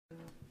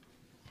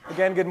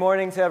Again, good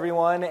morning to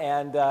everyone,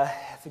 and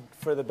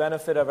for the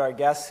benefit of our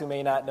guests who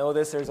may not know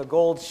this, there's a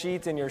gold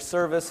sheet in your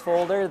service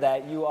folder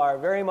that you are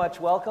very much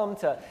welcome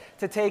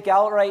to take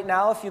out right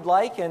now if you'd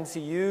like and to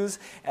use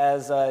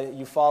as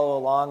you follow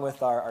along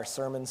with our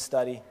sermon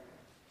study.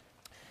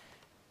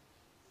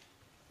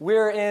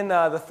 We're in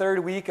the third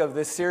week of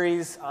this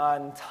series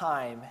on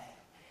time,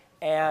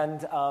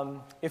 and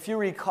if you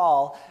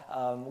recall,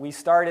 we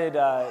started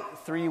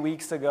 3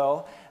 weeks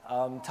ago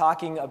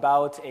talking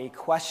about a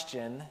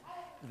question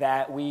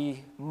that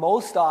we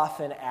most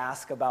often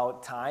ask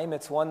about time.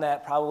 It's one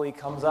that probably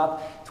comes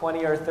up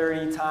 20 or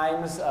 30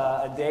 times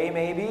a day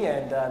maybe,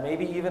 and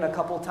maybe even a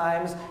couple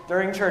times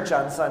during church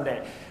on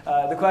Sunday.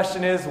 The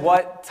question is,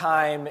 what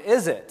time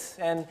is it?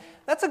 And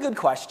that's a good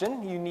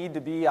question. You need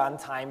to be on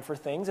time for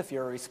things if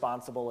you're a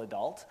responsible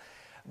adult.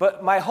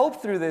 But my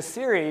hope through this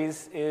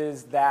series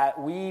is that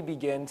we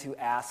begin to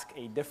ask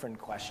a different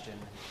question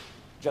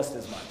just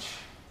as much.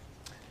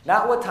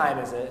 Not what time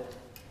is it,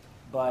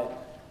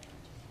 but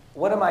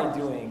what am I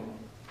doing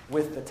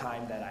with the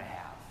time that I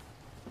have?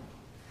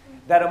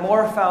 That a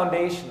more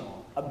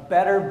foundational, a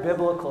better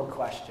biblical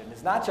question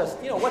is not just,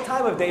 what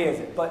time of day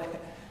is it, but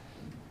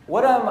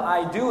what am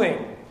I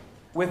doing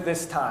with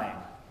this time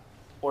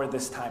or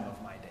this time of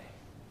my day?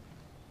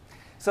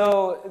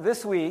 So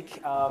this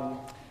week,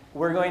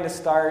 we're going to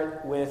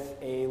start with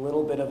a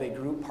little bit of a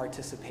group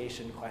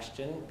participation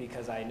question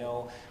because I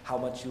know how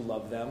much you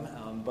love them,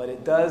 but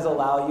it does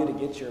allow you to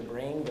get your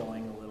brain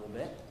going a little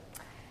bit.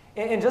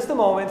 In just a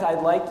moment,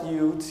 I'd like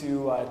you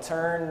to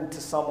turn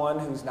to someone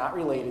who's not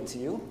related to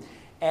you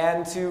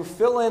and to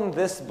fill in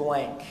this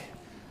blank.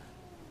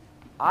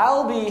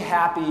 I'll be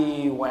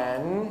happy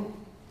when...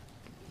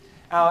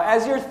 Now,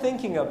 as you're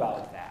thinking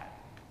about that,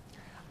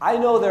 I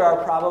know there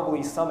are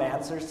probably some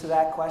answers to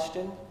that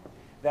question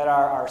that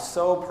are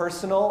so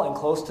personal and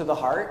close to the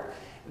heart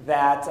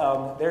that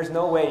there's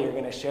no way you're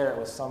going to share it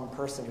with some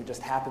person who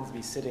just happens to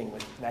be sitting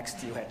next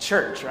to you at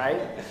church,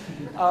 right?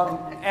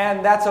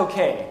 And that's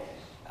okay.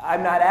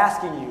 I'm not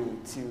asking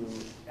you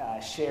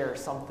to share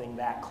something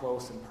that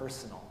close and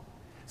personal.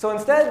 So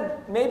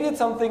instead, maybe it's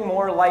something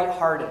more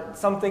lighthearted,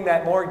 something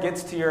that more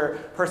gets to your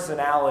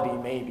personality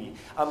maybe,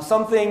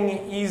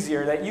 something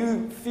easier that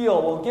you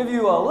feel will give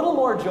you a little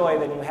more joy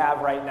than you have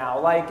right now.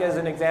 Like, as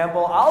an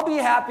example, I'll be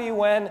happy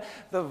when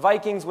the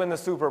Vikings win the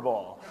Super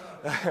Bowl.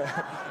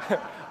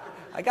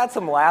 I got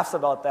some laughs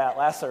about that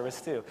last service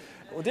too.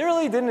 Well, they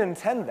really didn't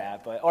intend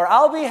that, or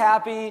I'll be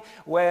happy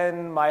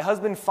when my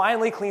husband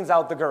finally cleans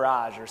out the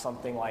garage or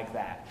something like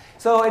that.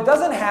 So it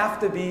doesn't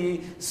have to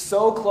be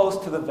so close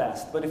to the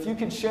vest, but if you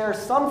could share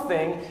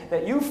something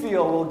that you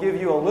feel will give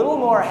you a little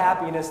more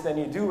happiness than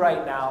you do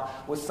right now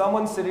with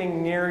someone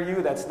sitting near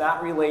you that's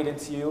not related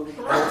to you,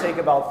 it'll take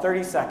about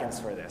 30 seconds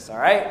for this, all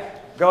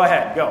right? Go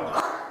ahead, go.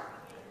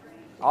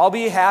 I'll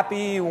be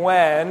happy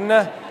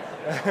when...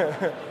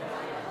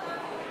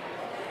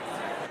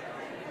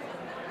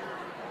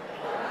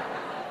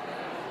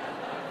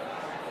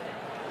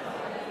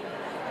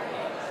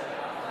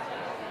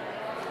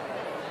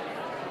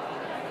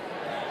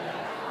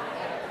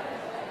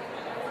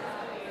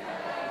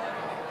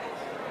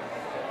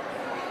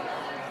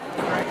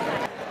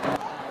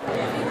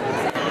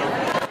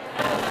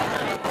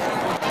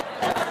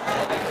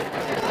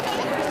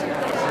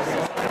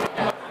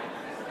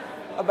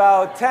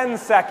 About 10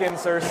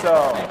 seconds or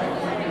so.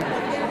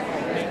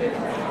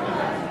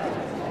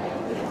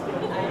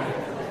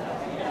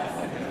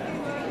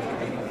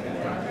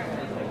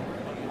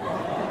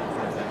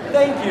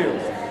 Thank you.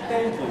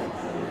 Thank you.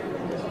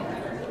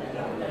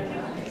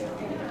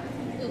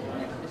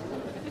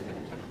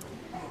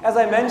 As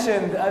I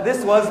mentioned,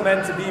 this was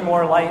meant to be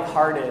more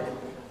lighthearted.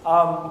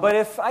 But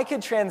if I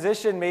could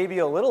transition maybe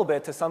a little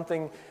bit to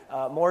something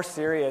more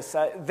serious,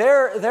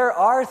 there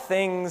are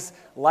things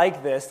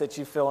like this that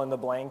you fill in the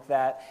blank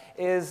that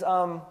is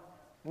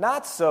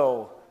not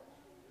so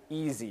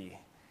easy,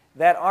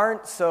 that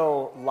aren't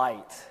so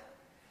light.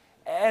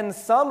 And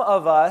some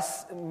of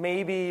us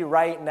maybe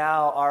right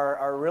now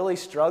are really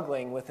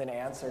struggling with an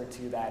answer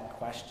to that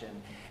question.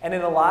 And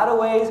in a lot of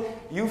ways,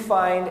 you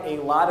find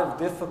a lot of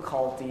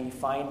difficulty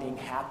finding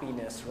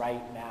happiness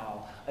right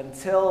now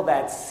until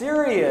that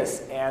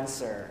serious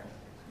answer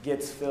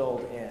gets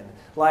filled in.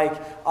 Like,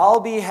 I'll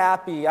be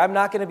happy. I'm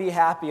not going to be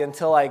happy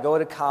until I go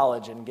to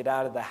college and get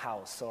out of the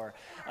house. Or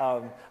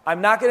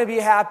I'm not going to be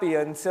happy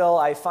until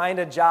I find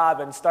a job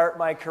and start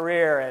my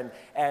career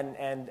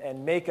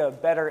and make a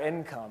better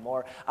income.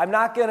 Or I'm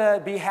not going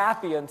to be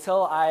happy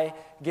until I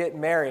get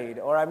married.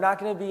 Or I'm not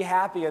going to be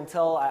happy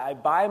until I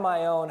buy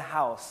my own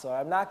house. Or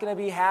I'm not going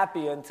to be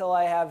happy until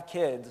I have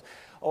kids.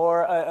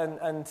 Or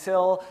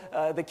until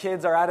the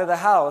kids are out of the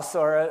house.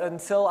 Or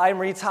until I'm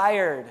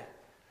retired.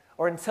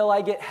 Or until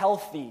I get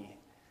healthy.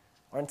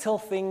 Or until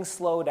things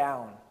slow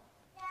down.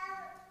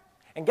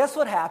 And guess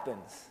what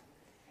happens?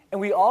 And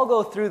we all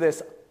go through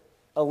this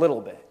a little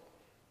bit.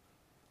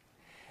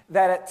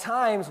 That at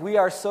times we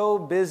are so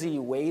busy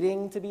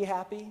waiting to be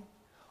happy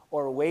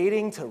or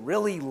waiting to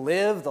really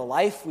live the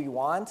life we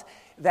want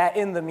that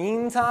in the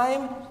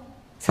meantime,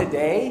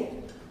 today,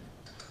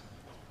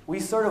 we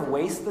sort of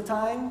waste the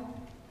time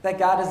that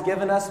God has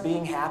given us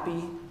being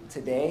happy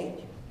today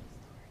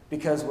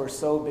because we're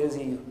so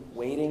busy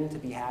waiting to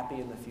be happy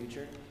in the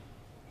future.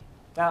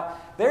 Now,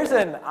 there's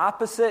an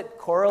opposite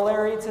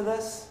corollary to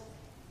this.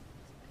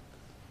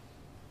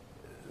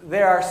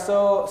 There are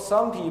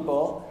some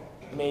people,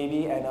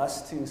 maybe, and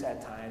us too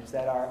at times,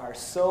 that are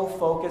so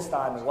focused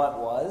on what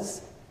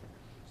was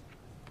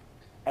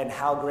and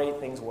how great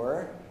things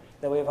were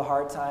that we have a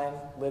hard time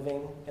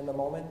living in the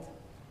moment.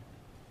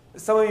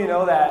 Some of you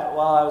know that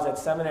while I was at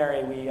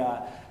seminary,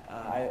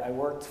 I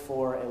worked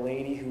for a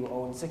lady who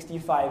owned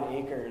 65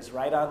 acres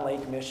right on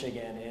Lake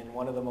Michigan in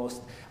one of the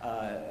most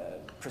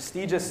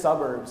prestigious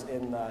suburbs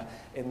in the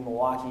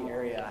Milwaukee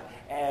area.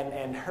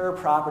 And her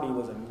property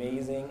was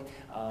amazing.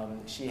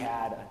 She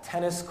had a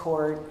tennis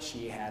court,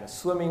 she had a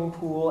swimming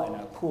pool and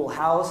a pool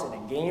house and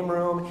a game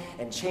room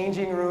and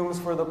changing rooms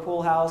for the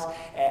pool house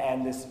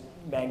and this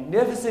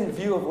magnificent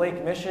view of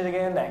Lake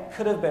Michigan that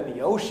could have been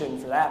the ocean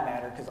for that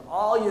matter, because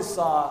all you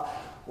saw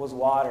was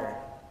water.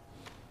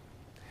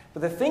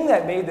 But the thing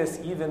that made this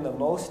even the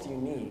most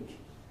unique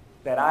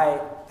that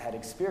I had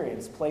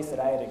experienced, place that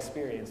I had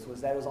experienced,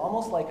 was that it was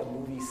almost like a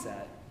movie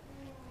set,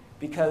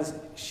 because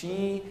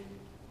she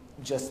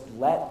just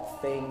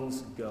let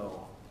things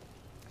go.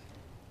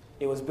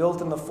 It was built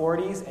in the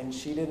 40s, and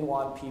she didn't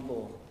want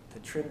people to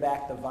trim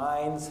back the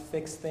vines,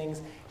 fix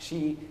things.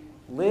 She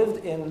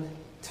lived in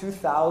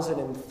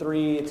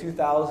 2003,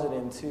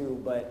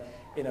 2002, but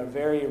in a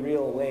very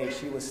real way,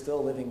 she was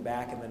still living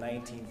back in the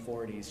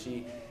 1940s.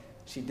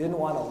 She didn't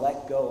want to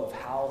let go of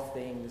how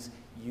things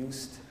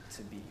used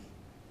to be.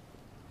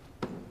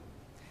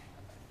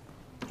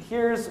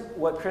 Here's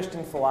what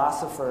Christian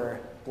philosopher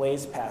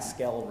Blaise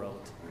Pascal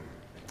wrote.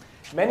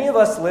 Many of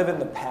us live in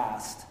the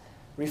past,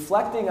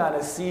 reflecting on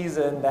a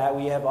season that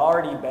we have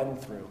already been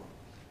through,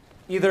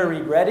 either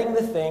regretting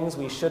the things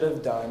we should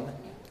have done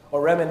or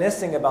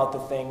reminiscing about the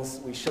things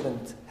we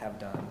shouldn't have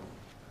done.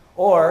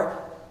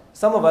 Or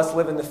some of us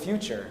live in the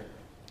future,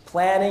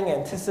 planning,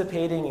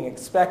 anticipating, and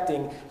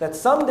expecting that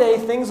someday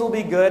things will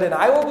be good and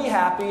I will be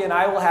happy and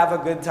I will have a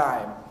good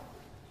time.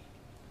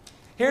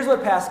 Here's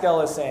what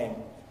Pascal is saying.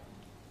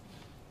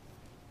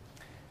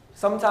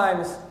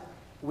 Sometimes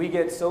we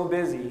get so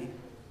busy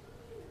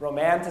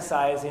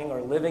romanticizing or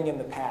living in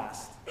the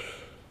past,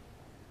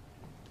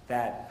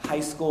 that high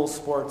school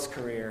sports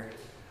career,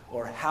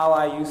 or how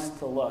I used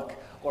to look,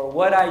 or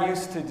what I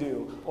used to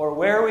do, or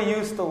where we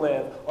used to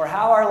live, or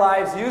how our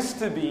lives used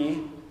to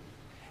be,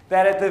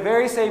 that at the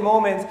very same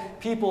moment,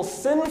 people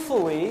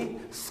sinfully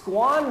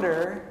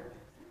squander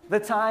the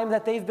time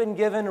that they've been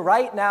given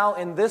right now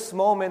in this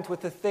moment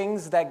with the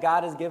things that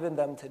God has given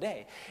them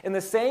today. In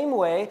the same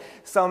way,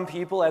 some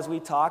people, as we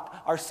talked,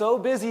 are so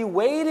busy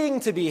waiting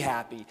to be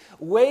happy,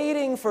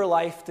 waiting for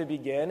life to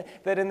begin,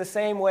 that in the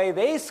same way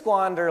they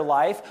squander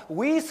life,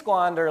 we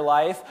squander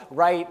life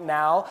right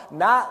now,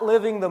 not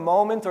living the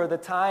moment or the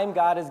time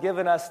God has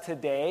given us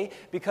today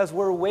because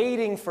we're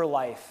waiting for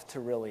life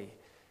to really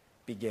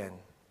begin.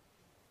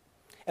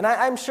 And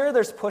I'm sure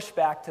there's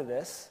pushback to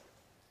this.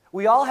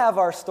 We all have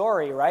our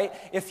story, right?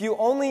 If you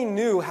only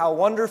knew how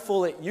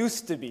wonderful it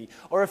used to be,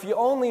 or if you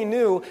only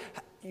knew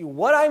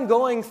what I'm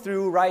going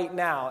through right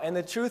now, and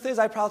the truth is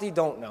I probably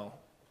don't know.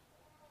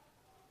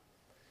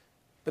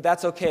 But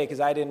that's okay,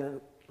 because I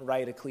didn't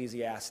write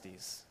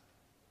Ecclesiastes.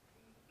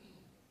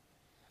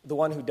 The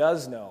one who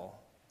does know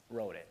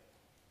wrote it.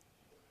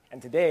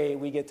 And today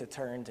we get to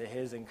turn to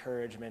his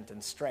encouragement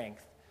and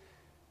strength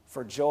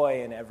for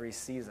joy in every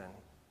season.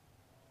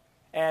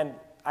 And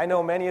I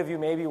know many of you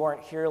maybe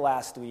weren't here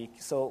last week,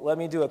 so let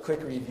me do a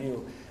quick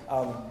review.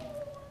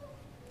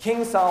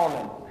 King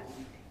Solomon,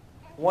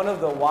 one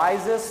of the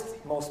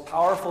wisest, most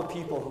powerful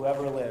people who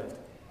ever lived,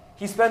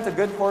 he spent a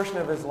good portion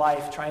of his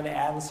life trying to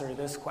answer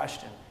this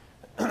question.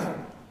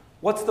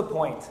 What's the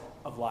point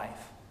of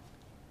life?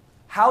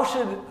 How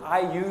should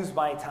I use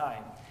my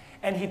time?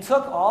 And he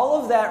took all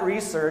of that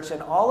research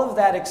and all of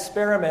that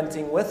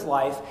experimenting with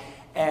life,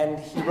 and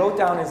he wrote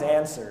down his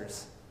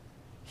answers.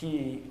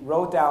 He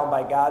wrote down,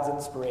 by God's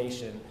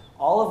inspiration,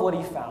 all of what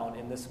he found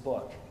in this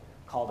book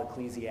called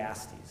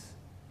Ecclesiastes.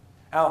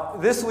 Now,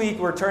 this week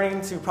we're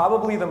turning to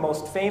probably the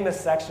most famous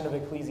section of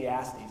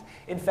Ecclesiastes.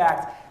 In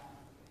fact,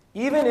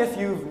 even if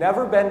you've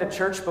never been to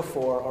church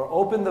before or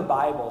opened the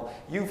Bible,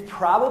 you've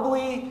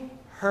probably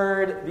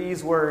heard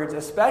these words,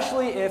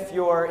 especially if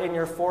you're in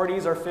your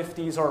 40s or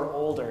 50s or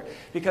older,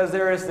 because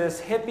there is this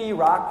hippie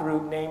rock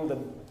group named the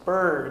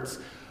Byrds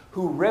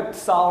who ripped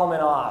Solomon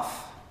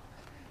off.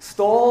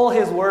 Stole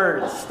his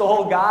words,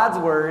 stole God's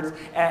words,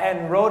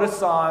 and wrote a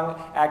song.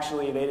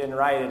 Actually, they didn't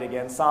write it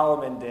again.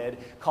 Solomon did,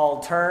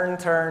 called Turn,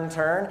 Turn,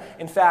 Turn.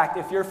 In fact,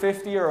 if you're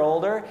 50 or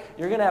older,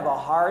 you're going to have a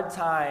hard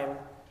time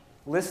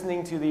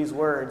listening to these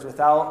words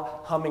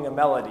without humming a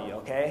melody,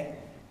 okay?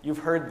 You've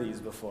heard these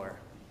before.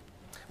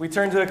 We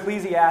turn to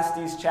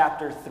Ecclesiastes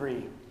chapter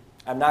 3.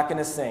 I'm not going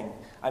to sing.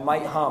 I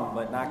might hum,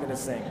 but not going to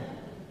sing.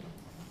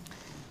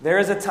 There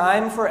is a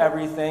time for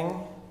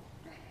everything,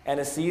 and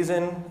a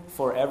season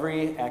for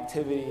every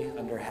activity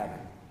under heaven.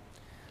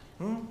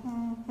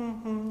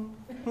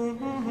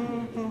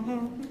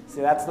 See,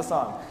 that's the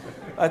song.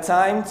 A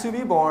time to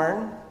be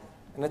born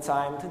and a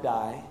time to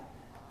die,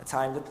 a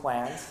time to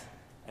plant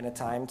and a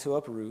time to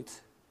uproot,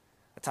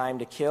 a time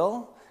to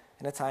kill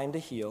and a time to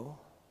heal,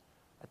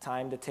 a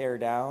time to tear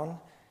down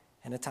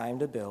and a time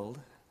to build,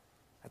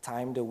 a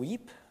time to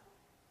weep,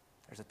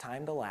 there's a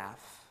time to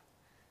laugh,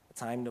 a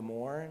time to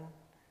mourn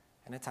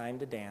and a time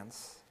to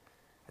dance,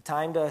 a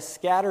time to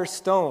scatter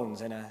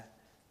stones and a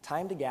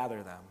time to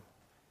gather them,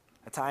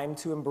 a time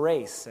to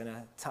embrace and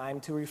a time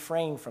to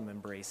refrain from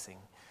embracing,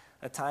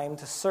 a time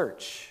to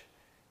search,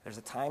 there's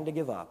a time to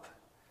give up,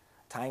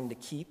 a time to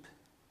keep,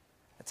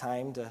 a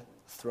time to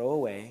throw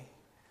away,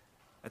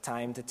 a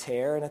time to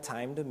tear and a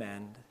time to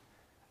mend,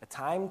 a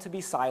time to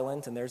be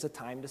silent and there's a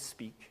time to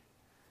speak,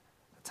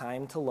 a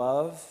time to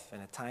love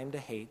and a time to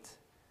hate,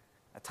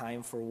 a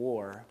time for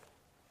war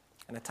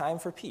and a time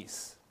for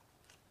peace.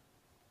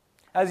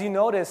 As you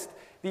noticed,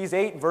 these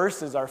 8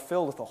 verses are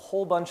filled with a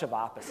whole bunch of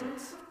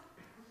opposites.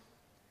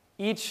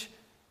 Each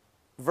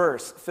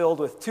verse filled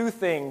with 2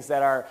 things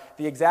that are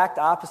the exact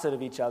opposite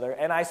of each other.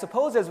 And I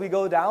suppose as we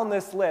go down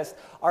this list,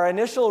 our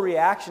initial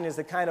reaction is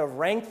to kind of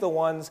rank the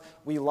ones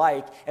we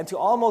like and to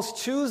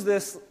almost choose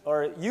this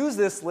or use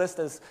this list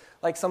as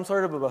like some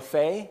sort of a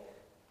buffet,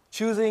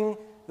 choosing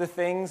the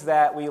things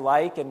that we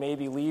like and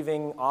maybe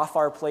leaving off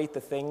our plate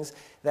the things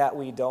that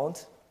we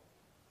don't.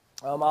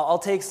 I'll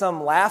take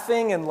some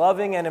laughing and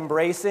loving and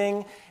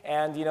embracing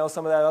and,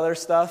 some of that other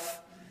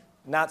stuff,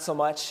 not so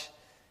much.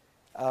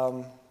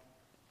 A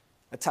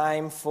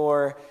time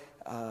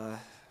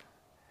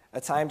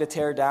to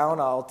tear down,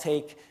 I'll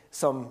take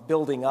some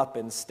building up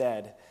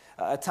instead.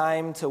 A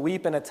time to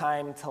weep and a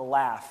time to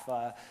laugh.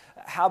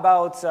 How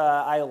about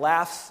I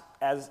laugh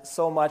as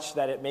so much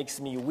that it makes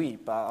me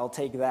weep? I'll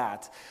take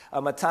that.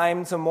 A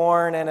time to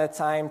mourn and a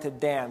time to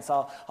dance.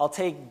 I'll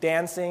take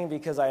dancing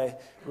because I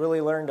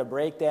really learned to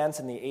break dance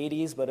in the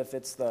 80s, but if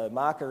it's the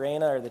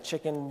Macarena or the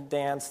chicken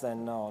dance,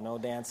 then no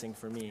dancing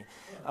for me.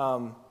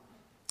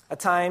 A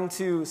time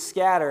to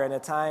scatter and a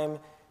time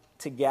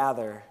to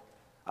gather.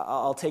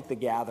 I'll take the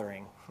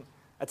gathering.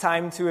 A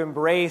time to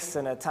embrace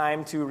and a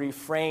time to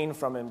refrain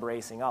from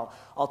embracing.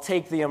 I'll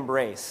take the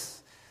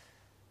embrace.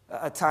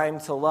 A time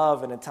to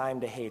love and a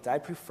time to hate. I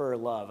prefer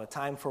love. A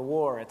time for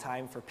war, a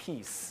time for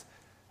peace.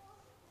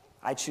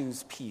 I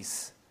choose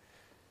peace.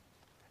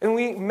 And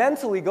we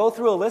mentally go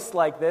through a list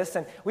like this,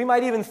 and we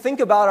might even think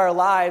about our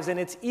lives, and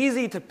it's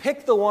easy to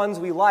pick the ones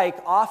we like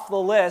off the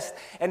list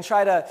and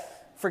try to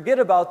forget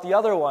about the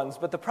other ones.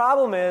 But the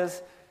problem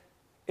is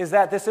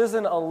that this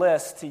isn't a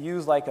list to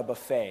use like a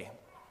buffet.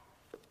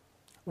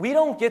 We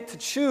don't get to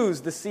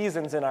choose the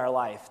seasons in our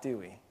life, do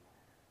we?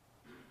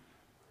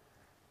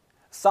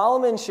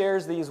 Solomon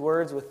shares these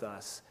words with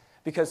us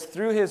because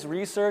through his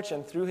research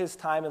and through his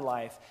time in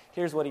life,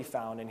 here's what he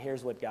found and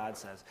here's what God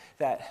says,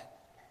 that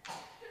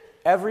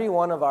every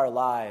one of our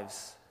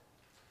lives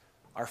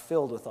are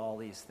filled with all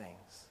these things.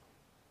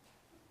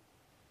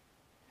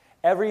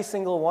 Every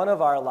single one of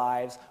our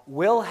lives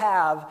will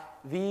have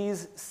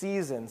these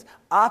seasons,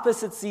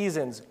 opposite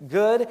seasons,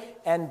 good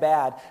and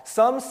bad.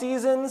 Some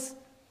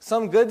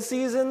good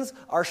seasons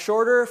are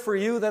shorter for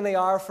you than they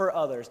are for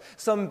others.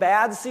 Some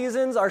bad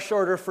seasons are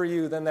shorter for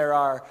you than there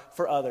are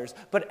for others.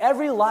 But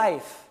every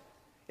life,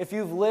 if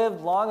you've lived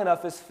long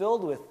enough, is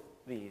filled with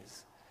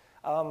these.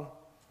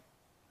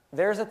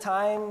 There's a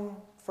time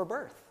for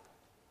birth,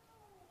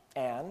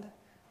 and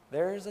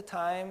there's a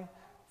time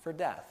for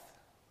death.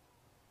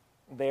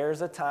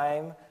 There's a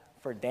time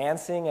for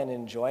dancing and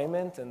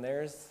enjoyment, and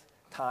there's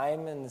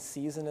time and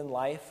season in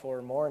life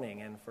for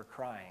mourning and for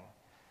crying.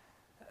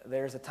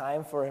 There's a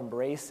time for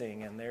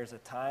embracing, and there's a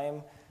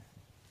time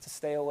to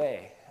stay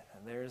away.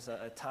 And there's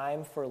a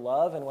time for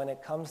love, and when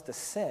it comes to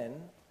sin,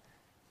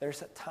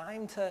 there's a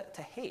time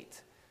to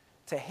hate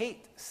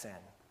sin.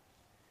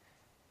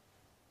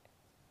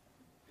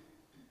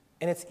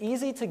 And it's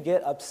easy to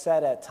get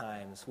upset at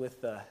times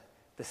with the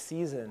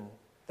season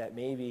that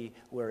maybe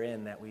we're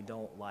in that we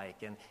don't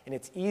like. And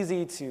it's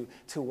easy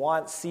to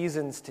want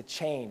seasons to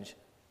change.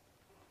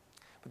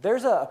 But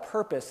there's a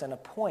purpose and a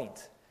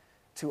point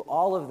to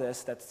all of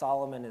this that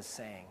Solomon is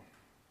saying.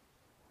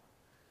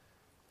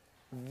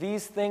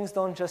 These things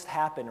don't just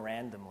happen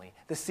randomly.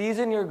 The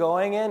season you're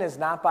going in is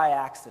not by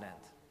accident.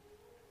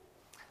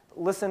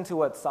 Listen to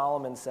what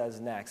Solomon says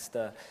next.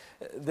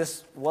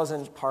 This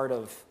wasn't part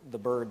of the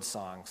bird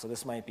song, so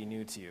this might be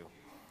new to you.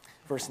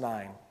 Verse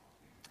 9.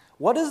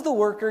 What does the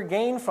worker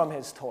gain from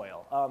his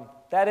toil?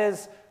 That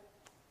is,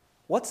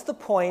 what's the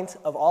point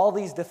of all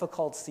these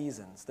difficult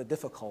seasons, the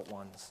difficult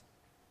ones?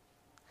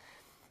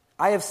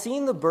 I have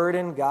seen the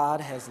burden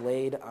God has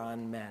laid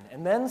on men.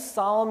 And then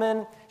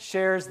Solomon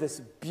shares this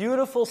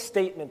beautiful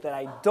statement that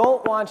I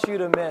don't want you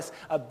to miss,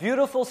 a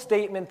beautiful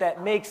statement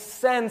that makes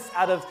sense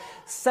out of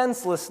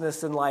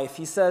senselessness in life.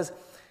 He says,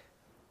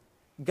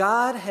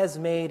 God has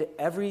made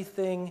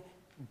everything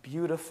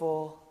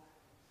beautiful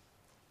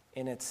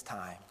in its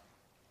time.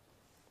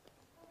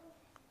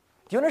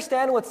 Do you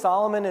understand what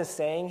Solomon is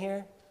saying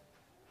here?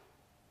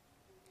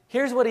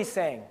 Here's what he's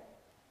saying.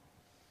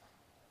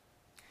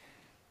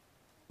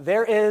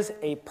 There is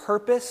a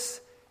purpose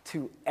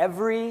to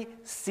every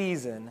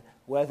season,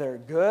 whether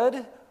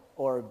good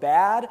or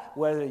bad,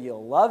 whether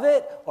you'll love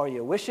it or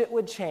you wish it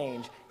would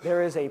change.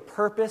 There is a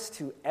purpose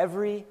to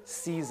every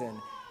season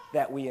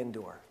that we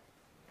endure.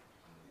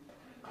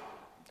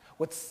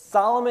 What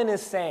Solomon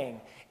is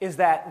saying is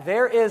that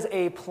there is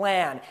a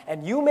plan,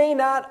 and you may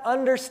not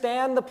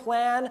understand the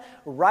plan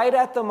right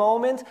at the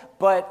moment,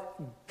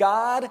 but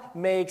God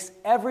makes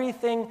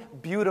everything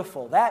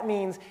beautiful. That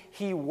means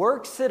He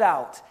works it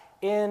out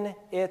in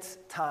its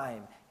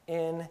time,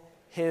 in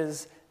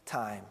His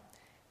time.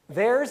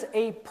 There's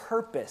a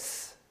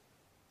purpose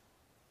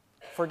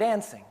for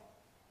dancing.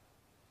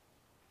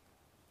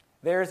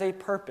 There's a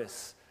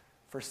purpose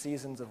for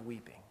seasons of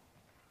weeping.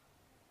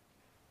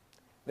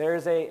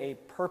 There's a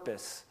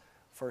purpose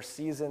for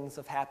seasons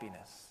of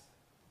happiness.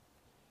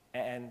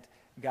 And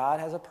God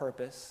has a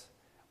purpose.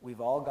 We've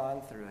all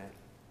gone through it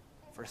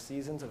for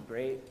seasons of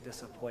great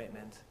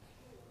disappointment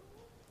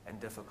and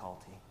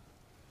difficulty.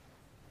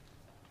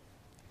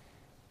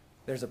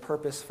 There's a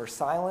purpose for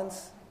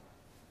silence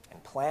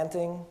and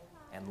planting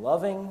and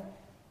loving,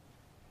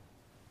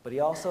 but He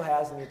also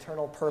has an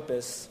eternal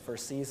purpose for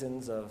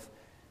seasons of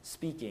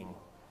speaking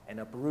and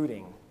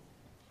uprooting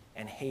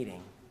and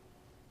hating.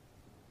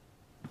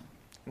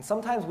 And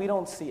sometimes we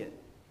don't see it,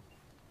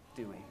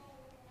 do we?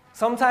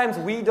 Sometimes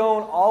we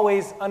don't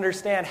always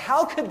understand,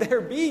 how could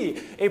there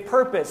be a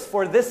purpose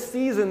for this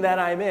season that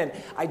I'm in?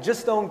 I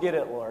just don't get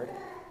it, Lord.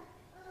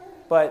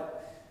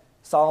 But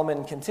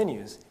Solomon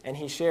continues, and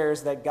he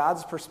shares that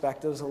God's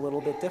perspective is a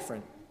little bit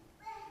different.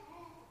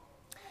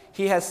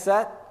 He has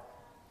set,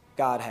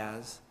 God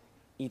has,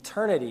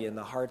 eternity in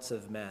the hearts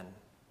of men,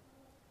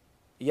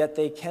 yet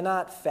they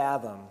cannot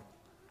fathom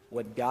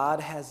what God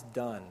has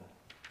done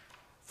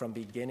from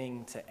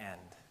beginning to end.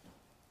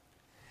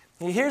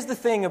 And here's the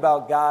thing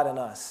about God and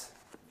us.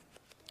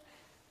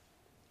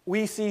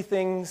 We see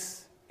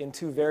things in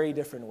two very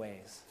different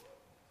ways.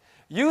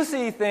 You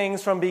see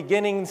things from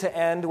beginning to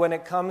end when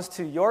it comes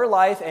to your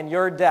life and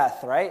your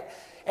death, right?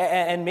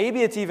 And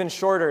maybe it's even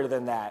shorter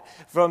than that,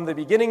 from the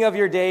beginning of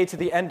your day to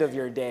the end of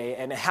your day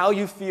and how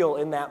you feel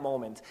in that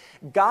moment.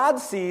 God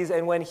sees,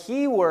 and when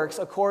He works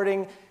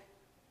according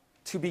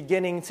to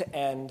beginning to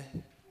end,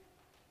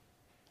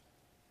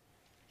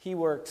 He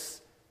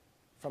works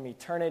from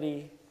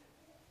eternity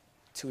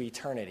to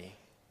eternity.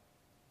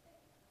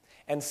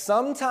 And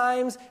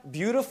sometimes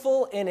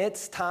beautiful in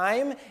its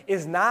time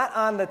is not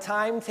on the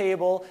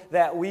timetable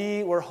that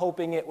we were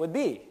hoping it would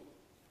be.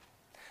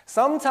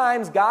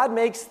 Sometimes God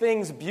makes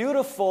things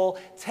beautiful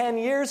 10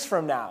 years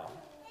from now.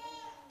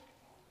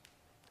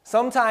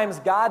 Sometimes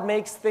God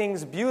makes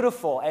things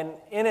beautiful and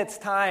in its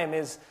time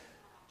is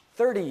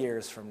 30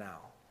 years from now.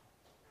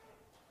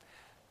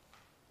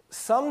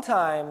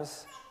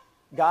 Sometimes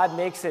God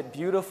makes it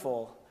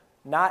beautiful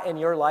not in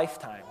your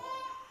lifetime,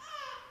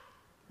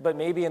 but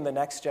maybe in the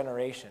next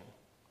generation,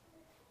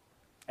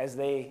 as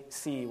they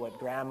see what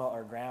grandma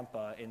or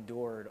grandpa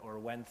endured or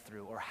went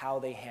through, or how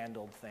they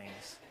handled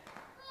things,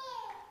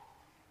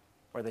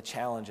 or the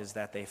challenges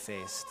that they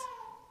faced.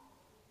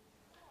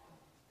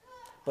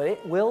 But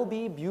it will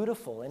be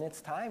beautiful in its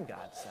time,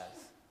 God says.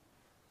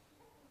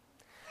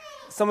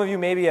 Some of you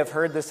maybe have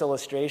heard this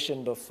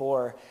illustration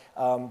before,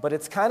 but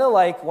it's kind of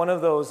like one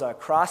of those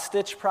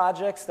cross-stitch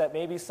projects that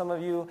maybe some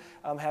of you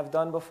have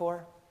done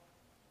before.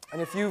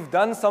 And if you've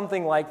done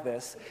something like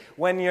this,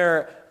 when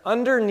you're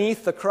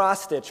underneath the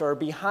cross-stitch or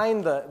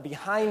behind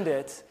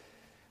it,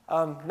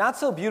 not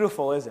so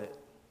beautiful, is it?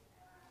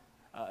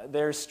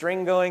 There's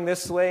string going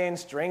this way and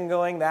string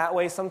going that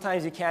way.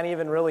 Sometimes you can't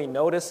even really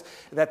notice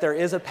that there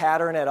is a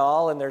pattern at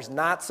all, and there's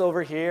knots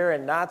over here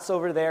and knots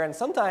over there, and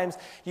sometimes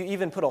you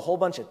even put a whole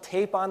bunch of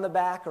tape on the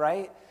back,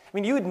 right? I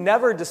mean, you would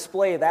never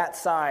display that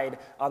side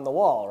on the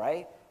wall,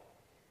 right?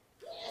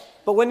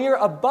 But when you're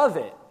above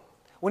it,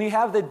 when you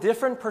have the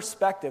different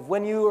perspective,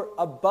 when you're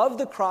above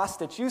the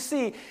cross-stitch, you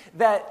see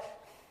that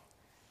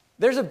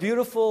there's a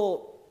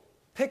beautiful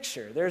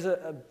picture. There's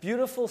a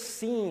beautiful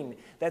scene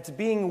that's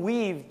being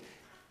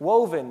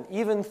woven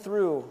even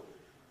through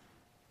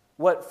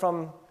what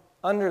from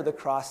under the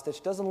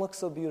cross-stitch doesn't look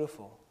so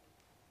beautiful.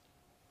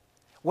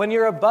 When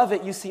you're above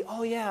it, you see,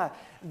 oh yeah,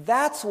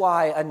 that's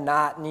why a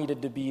knot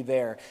needed to be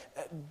there,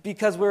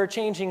 because we were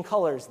changing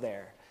colors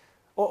there.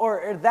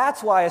 Or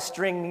that's why a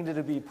string needed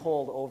to be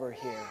pulled over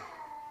here.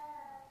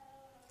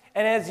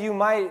 And as you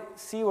might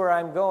see where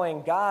I'm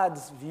going,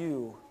 God's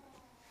view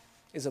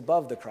is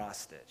above the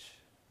cross-stitch.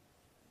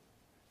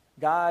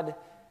 God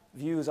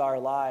views our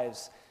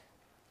lives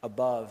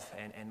above,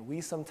 and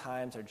we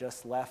sometimes are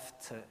just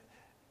left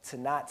to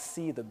not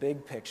see the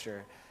big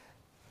picture.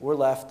 We're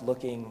left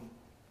looking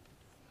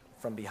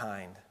from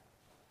behind.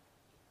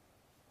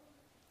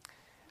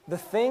 The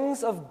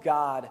things of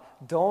God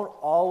don't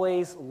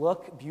always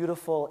look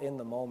beautiful in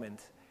the moment.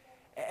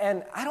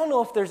 And I don't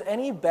know if there's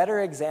any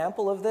better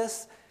example of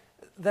this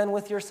than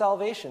with your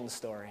salvation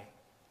story.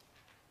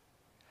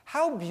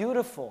 How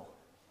beautiful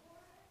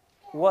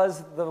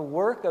was the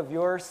work of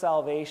your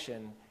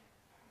salvation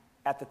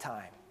at the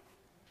time?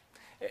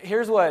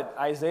 Here's what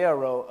Isaiah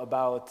wrote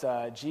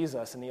about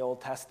Jesus in the Old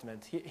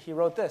Testament. He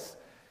wrote this: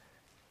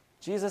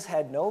 Jesus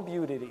had no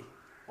beauty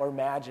or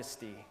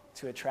majesty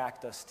to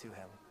attract us to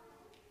him.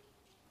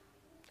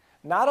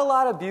 Not a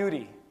lot of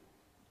beauty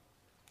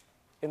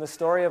in the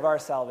story of our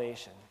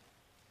salvation.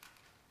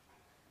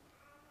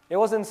 It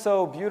wasn't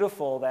so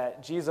beautiful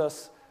that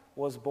Jesus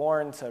was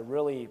born to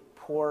really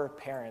poor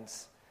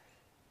parents.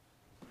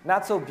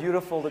 Not so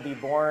beautiful to be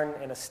born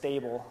in a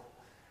stable.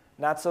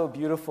 Not so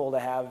beautiful to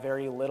have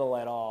very little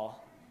at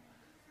all.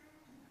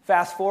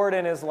 Fast forward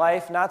in his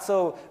life, not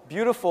so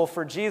beautiful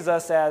for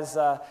Jesus as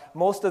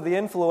most of the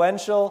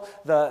influential,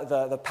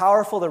 the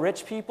powerful, the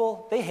rich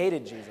people, they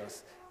hated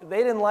Jesus. They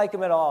didn't like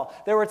him at all.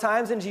 There were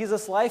times in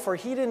Jesus' life where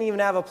he didn't even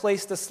have a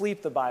place to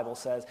sleep, the Bible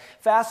says.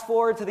 Fast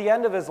forward to the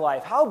end of his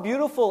life. How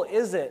beautiful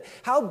is it?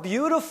 How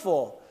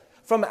beautiful,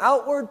 from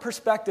outward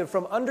perspective,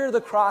 from under the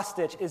cross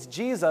stitch, is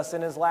Jesus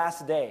in his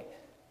last day?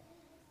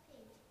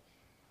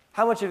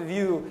 How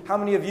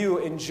many of you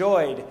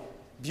enjoyed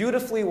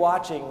beautifully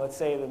watching, let's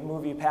say, the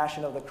movie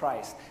Passion of the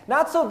Christ?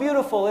 Not so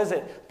beautiful, is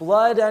it?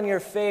 Blood on your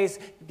face,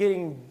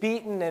 getting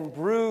beaten and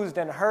bruised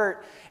and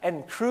hurt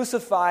and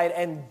crucified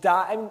and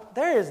died. I mean,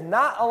 there is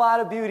not a lot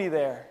of beauty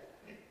there.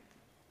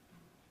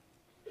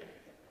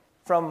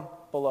 From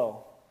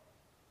below.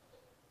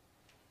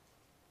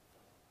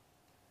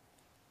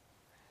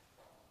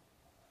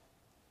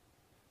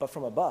 But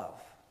from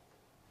above.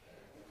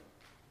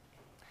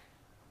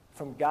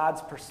 From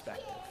God's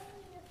perspective,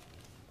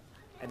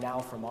 and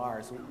now from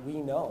ours,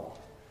 we know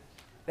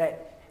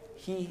that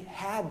he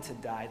had to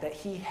die, that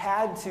he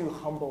had to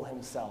humble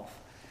himself.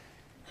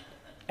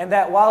 And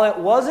that while it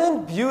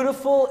wasn't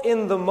beautiful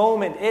in the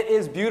moment, it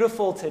is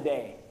beautiful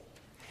today.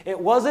 It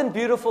wasn't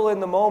beautiful in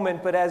the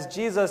moment, but as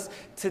Jesus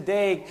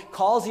today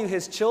calls you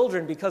his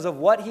children because of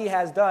what he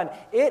has done,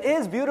 it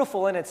is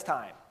beautiful in its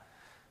time.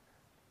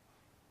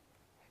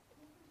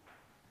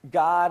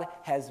 God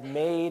has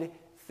made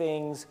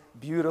things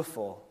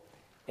beautiful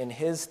in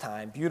his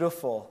time,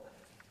 beautiful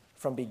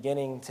from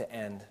beginning to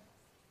end.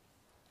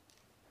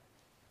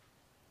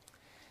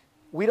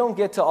 We don't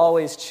get to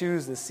always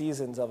choose the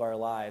seasons of our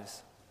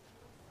lives.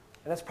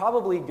 And that's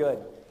probably good.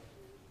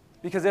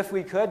 Because if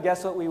we could,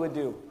 guess what we would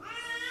do?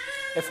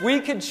 If we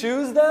could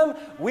choose them,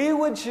 we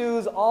would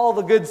choose all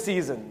the good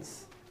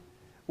seasons.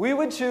 We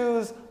would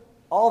choose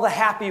all the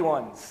happy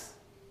ones.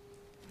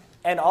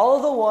 And all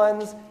of the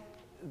ones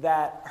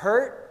that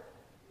hurt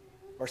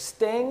or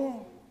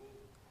sting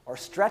or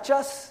stretch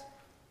us,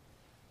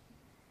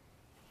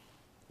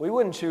 we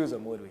wouldn't choose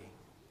them, would we?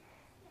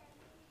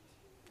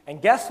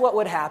 And guess what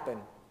would happen?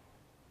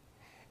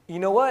 You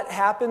know what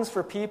happens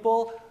for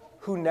people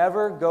who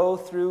never go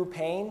through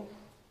pain?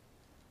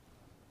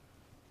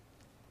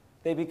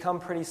 They become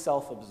pretty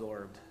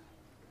self-absorbed.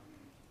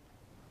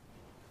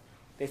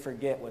 They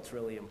forget what's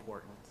really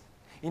important.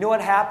 You know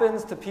what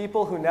happens to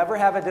people who never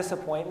have a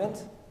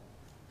disappointment?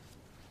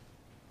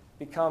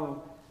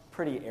 Become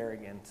pretty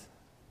arrogant.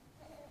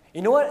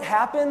 You know what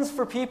happens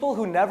for people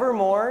who never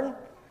mourn?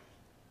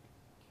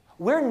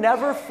 We're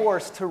never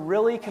forced to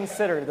really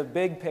consider the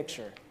big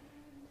picture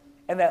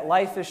and that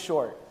life is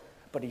short,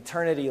 but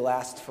eternity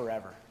lasts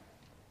forever.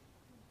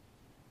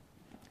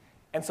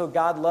 And so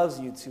God loves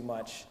you too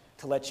much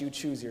to let you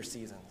choose your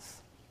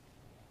seasons.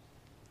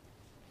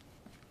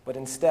 But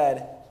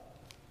instead,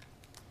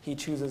 he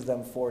chooses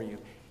them for you.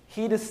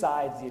 He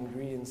decides the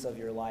ingredients of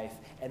your life,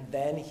 and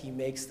then he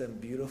makes them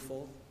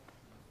beautiful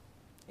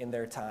in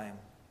their time.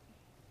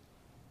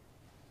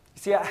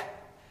 You see,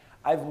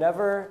 I've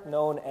never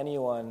known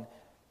anyone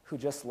who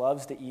just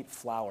loves to eat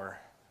flour.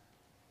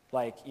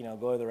 Like,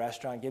 go to the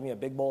restaurant, give me a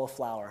big bowl of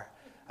flour.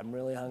 I'm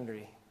really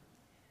hungry.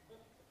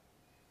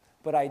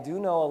 But I do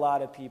know a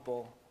lot of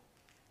people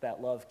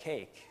that love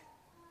cake,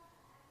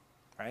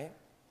 right?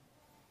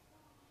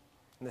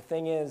 And the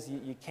thing is,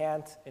 you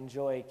can't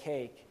enjoy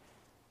cake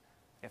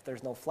if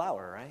there's no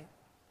flour, right?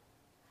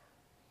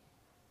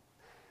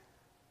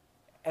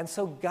 And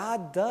so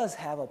God does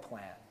have a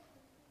plan.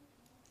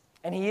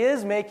 And he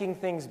is making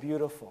things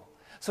beautiful.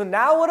 So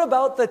now what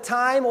about the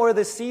time or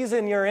the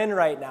season you're in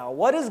right now?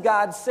 What does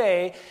God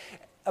say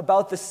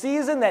about the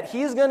season that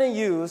he's going to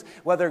use,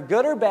 whether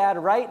good or bad,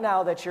 right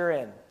now that you're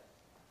in?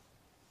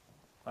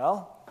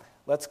 Well,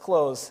 let's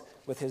close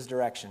with his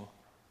direction.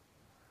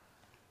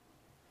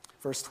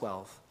 Verse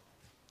 12.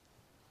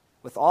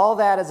 With all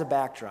that as a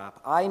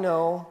backdrop, I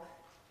know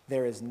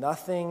there is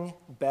nothing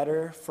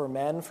better for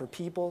men, for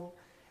people,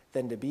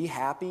 than to be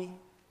happy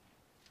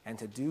and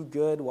to do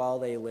good while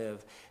they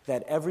live,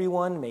 that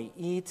everyone may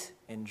eat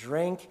and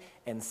drink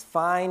and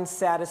find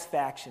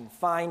satisfaction,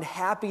 find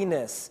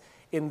happiness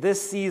in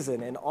this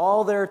season, in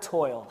all their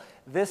toil.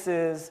 This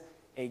is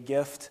a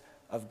gift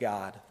of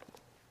God.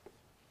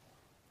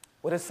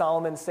 What does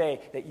Solomon say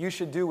that you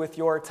should do with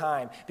your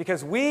time?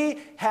 Because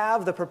we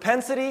have the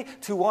propensity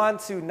to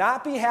want to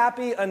not be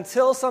happy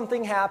until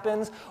something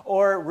happens,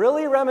 or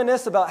really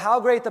reminisce about how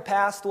great the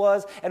past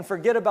was and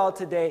forget about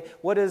today.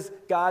 What does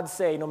God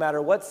say, no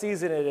matter what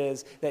season it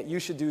is, that you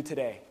should do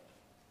today?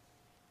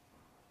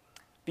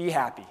 Be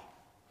happy.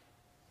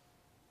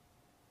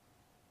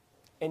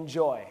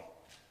 enjoy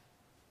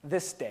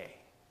this day.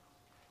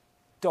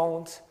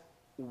 Don't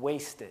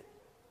waste it.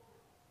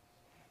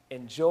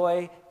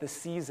 Enjoy the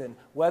season,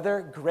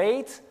 whether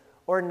great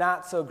or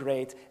not so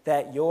great,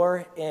 that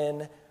you're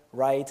in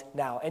right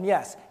now. And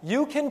yes,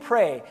 you can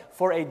pray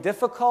for a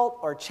difficult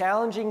or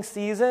challenging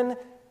season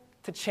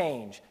to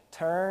change.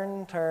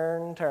 Turn,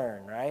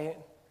 right?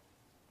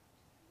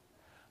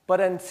 But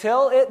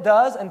until it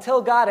does,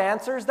 until God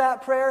answers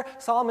that prayer,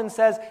 Solomon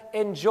says,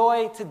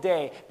 enjoy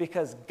today,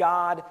 because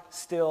God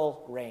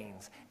still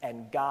reigns,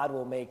 and God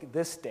will make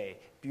this day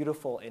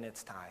beautiful in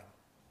its time.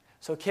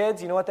 So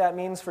kids, you know what that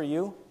means for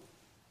you?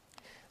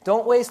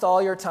 Don't waste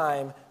all your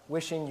time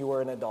wishing you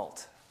were an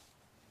adult.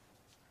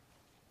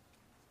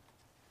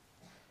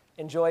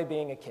 Enjoy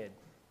being a kid.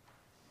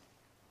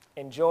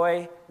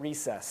 Enjoy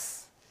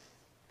recess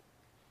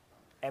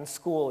and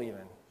school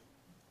even.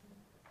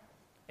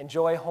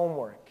 Enjoy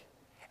homework.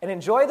 And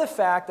enjoy the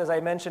fact, as I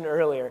mentioned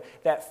earlier,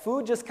 that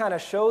food just kind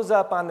of shows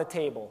up on the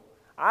table.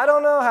 I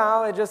don't know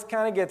how, it just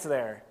kind of gets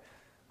there.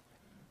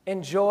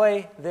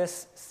 Enjoy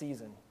this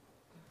season.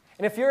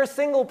 And if you're a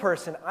single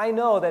person, I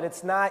know that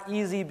it's not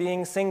easy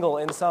being single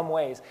in some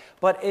ways,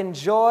 but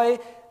enjoy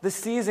the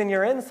season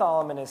you're in,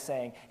 Solomon is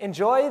saying.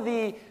 Enjoy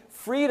the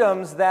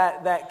freedoms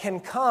that can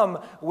come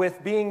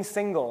with being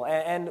single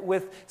and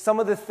with some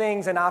of the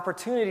things and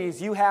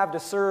opportunities you have to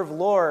serve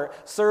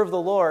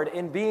the Lord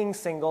in being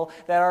single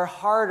that are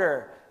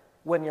harder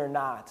when you're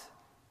not.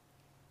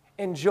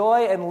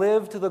 Enjoy and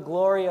live to the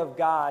glory of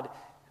God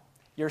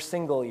your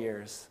single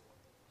years.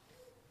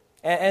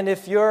 And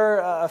if you're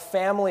a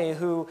family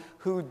who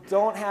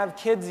don't have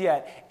kids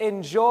yet,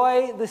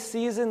 enjoy the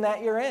season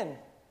that you're in.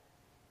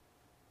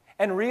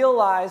 And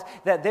realize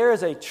that there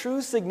is a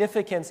true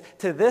significance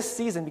to this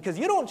season, because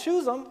you don't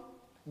choose them.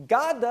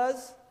 God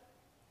does.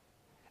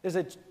 There's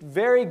a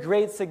very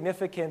great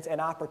significance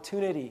and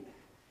opportunity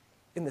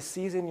in the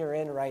season you're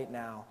in right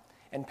now.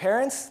 And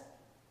parents,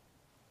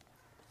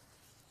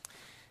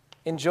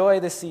 enjoy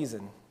the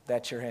season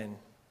that you're in.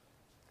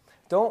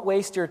 Don't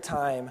waste your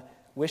time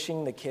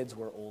wishing the kids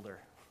were older.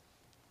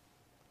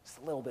 Just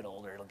a little bit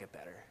older, it'll get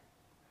better.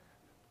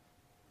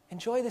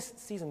 Enjoy this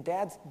season.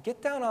 Dads,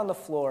 get down on the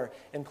floor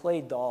and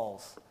play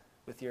dolls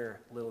with your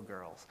little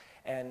girls.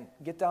 And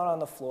get down on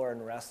the floor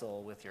and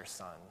wrestle with your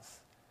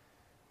sons.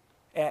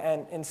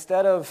 And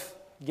instead of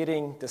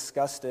getting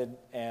disgusted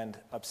and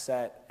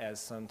upset, as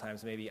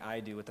sometimes maybe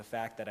I do, with the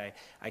fact that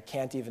I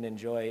can't even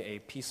enjoy a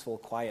peaceful,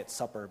 quiet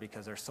supper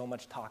because there's so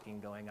much talking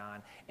going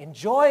on,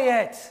 enjoy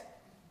it!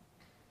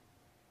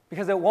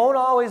 Because it won't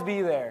always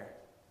be there.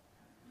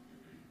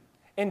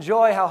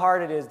 Enjoy how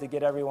hard it is to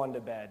get everyone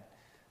to bed,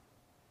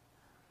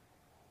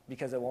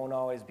 because it won't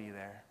always be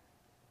there.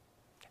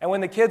 And when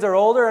the kids are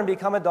older and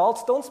become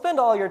adults, don't spend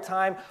all your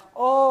time,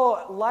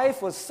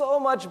 life was so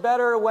much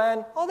better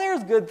when,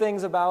 there's good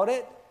things about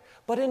it.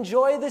 But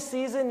enjoy the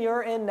season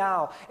you're in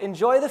now.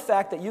 Enjoy the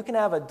fact that you can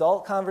have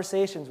adult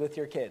conversations with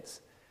your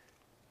kids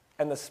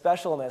and the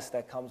specialness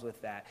that comes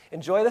with that.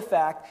 Enjoy the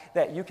fact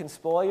that you can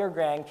spoil your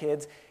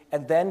grandkids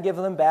and then give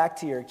them back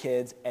to your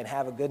kids and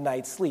have a good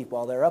night's sleep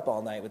while they're up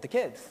all night with the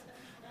kids.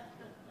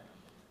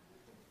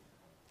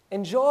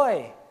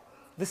 Enjoy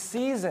the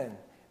season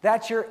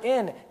that you're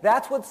in.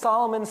 That's what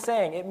Solomon's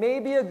saying. It may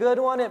be a good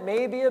one, it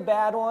may be a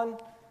bad one,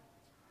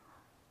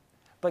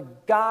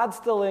 but God's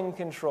still in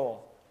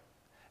control.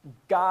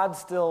 God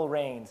still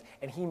reigns,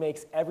 and he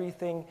makes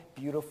everything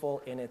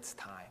beautiful in its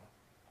time.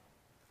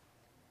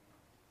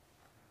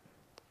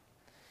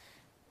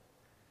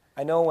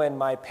 I know when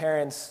my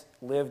parents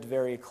lived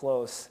very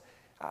close,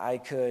 I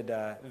could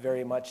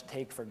very much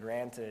take for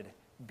granted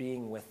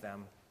being with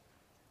them.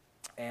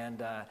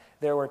 And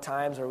there were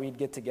times where we'd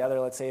get together,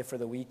 let's say for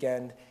the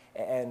weekend,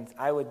 and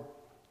I would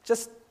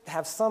just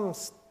have some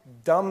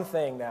dumb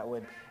thing that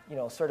would,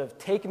 sort of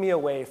take me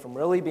away from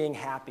really being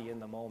happy in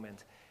the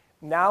moment.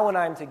 Now when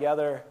I'm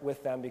together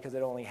with them, because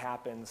it only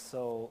happens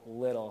so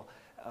little,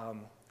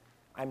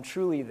 I'm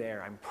truly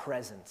there. I'm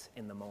present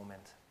in the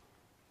moment.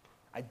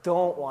 I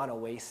don't want to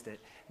waste it.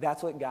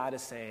 That's what God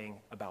is saying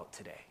about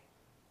today.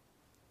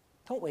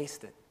 Don't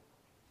waste it.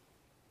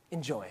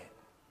 Enjoy it.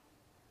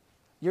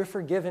 You're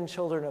forgiven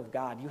children of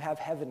God. You have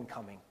heaven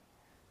coming.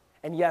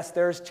 And yes,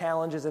 there's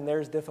challenges and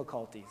there's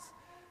difficulties.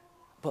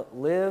 But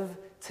live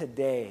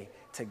today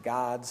to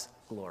God's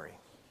glory.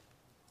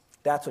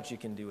 That's what you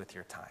can do with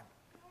your time.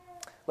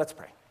 Let's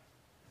pray.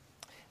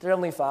 Dear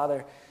Heavenly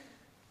Father,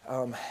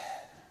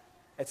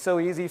 it's so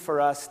easy for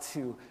us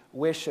to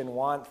wish and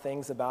want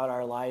things about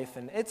our life,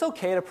 and it's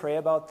okay to pray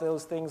about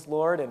those things,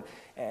 Lord,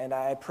 and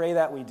I pray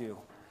that we do.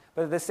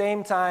 But at the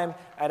same time,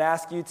 I'd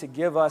ask you to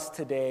give us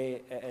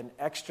today an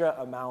extra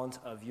amount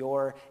of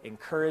your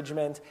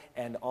encouragement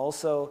and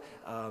also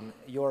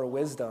your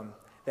wisdom,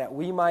 that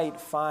we might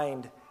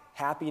find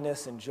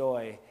happiness and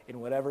joy in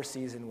whatever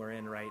season we're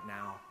in right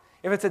now.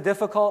 If it's a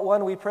difficult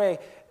one, we pray,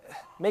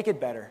 make it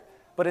better.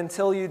 But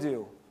until you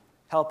do,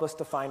 help us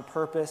to find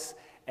purpose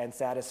and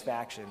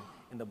satisfaction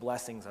in the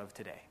blessings of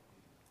today.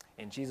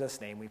 In Jesus'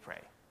 name we pray.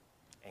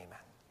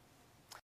 Amen.